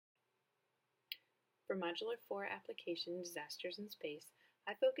For Modular 4 application, Disasters in Space,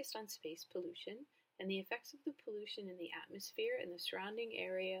 I focused on space pollution and the effects of the pollution in the atmosphere and the surrounding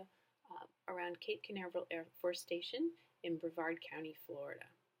area around Cape Canaveral Air Station in Brevard County, Florida.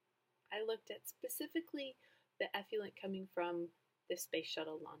 I looked at specifically the effluent coming from the space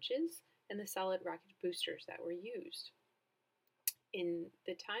shuttle launches and the solid rocket boosters that were used. In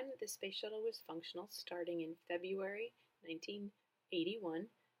the time that the space shuttle was functional, starting in February 1981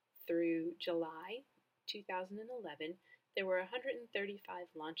 through July 2011, there were 135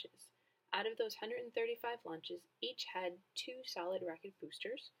 launches. Out of those 135 launches, each had 2 solid rocket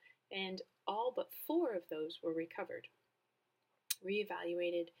boosters, and all but 4 of those were recovered,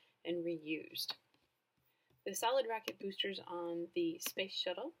 reevaluated, and reused. The solid rocket boosters on the Space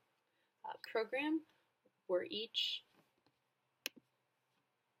Shuttle program were each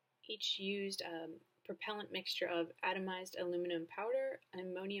used a propellant mixture of atomized aluminum powder,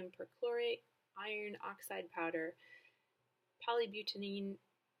 ammonium perchlorate, iron oxide powder, polybutadiene,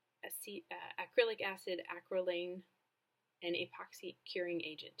 acrylic acid, acrylane, and epoxy curing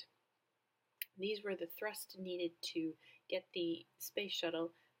agent. These were the thrust needed to get the space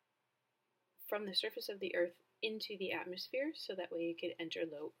shuttle from the surface of the Earth into the atmosphere so that way it could enter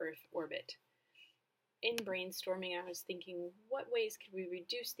low Earth orbit. In brainstorming, I was thinking, what ways could we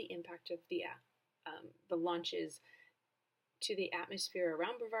reduce the impact of the launches to the atmosphere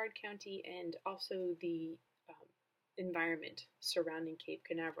around Brevard County and also the environment surrounding Cape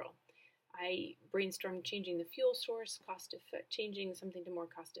Canaveral. I brainstormed changing the fuel source, changing something to more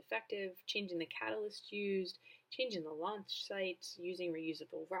cost-effective, changing the catalyst used, changing the launch sites, using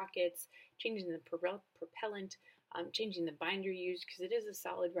reusable rockets, changing the propellant, changing the binder used because it is a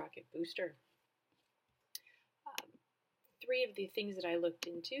solid rocket booster. 3 of the things that I looked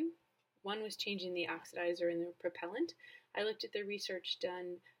into. One was changing the oxidizer and the propellant. I looked at the research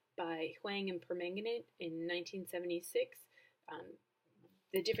done by Huang and Permanganate in 1976.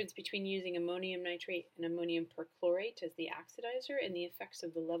 The difference between using ammonium nitrate and ammonium perchlorate as the oxidizer and the effects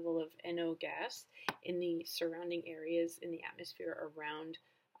of the level of NO gas in the surrounding areas in the atmosphere around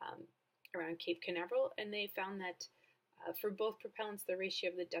Cape Canaveral. And they found that for both propellants, the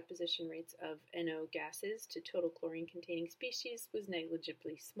ratio of the deposition rates of NO gases to total chlorine-containing species was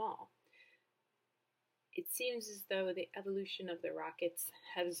negligibly small. It seems as though the evolution of the rockets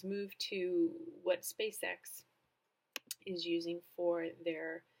has moved to what SpaceX is using for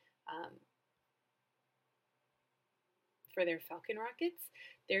their Falcon rockets.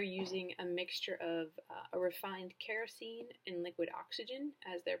 They're using a mixture of a refined kerosene and liquid oxygen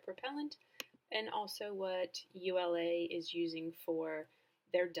as their propellant, and also what ULA is using for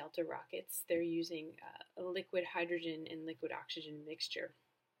their Delta rockets. They're using a liquid hydrogen and liquid oxygen mixture.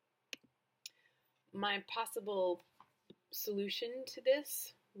 My possible solution to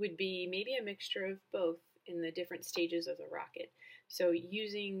this would be maybe a mixture of both in the different stages of the rocket. So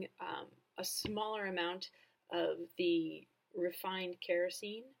using a smaller amount of the refined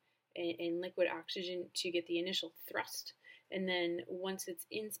kerosene and liquid oxygen to get the initial thrust, and then once it's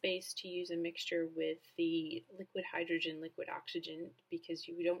in space to use a mixture with the liquid hydrogen, liquid oxygen, because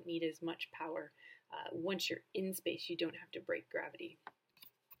you don't need as much power. Once you're in space, you don't have to break gravity.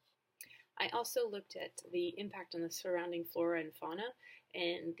 I also looked at the impact on the surrounding flora and fauna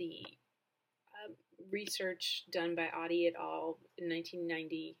and the research done by Audi et al. In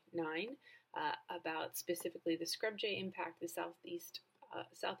 1999 about specifically the scrub jay impact, the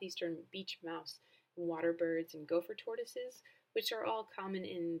southeastern beach mouse, water birds, and gopher tortoises, which are all common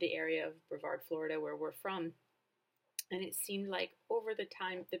in the area of Brevard, Florida, where we're from. And it seemed like over the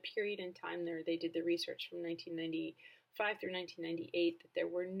period in time there, they did the research from 1995 through 1998, that there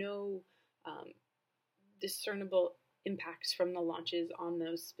were no discernible impacts from the launches on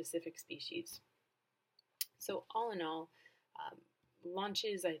those specific species. So all in all,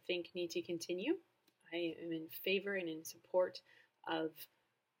 launches I think need to continue. I am in favor and in support of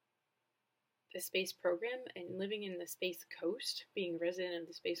the space program, and living in the Space Coast, being a resident of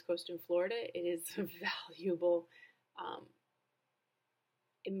the Space Coast in Florida, it is a valuable,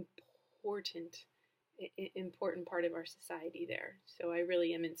 important part of our society there. So I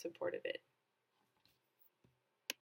really am in support of it.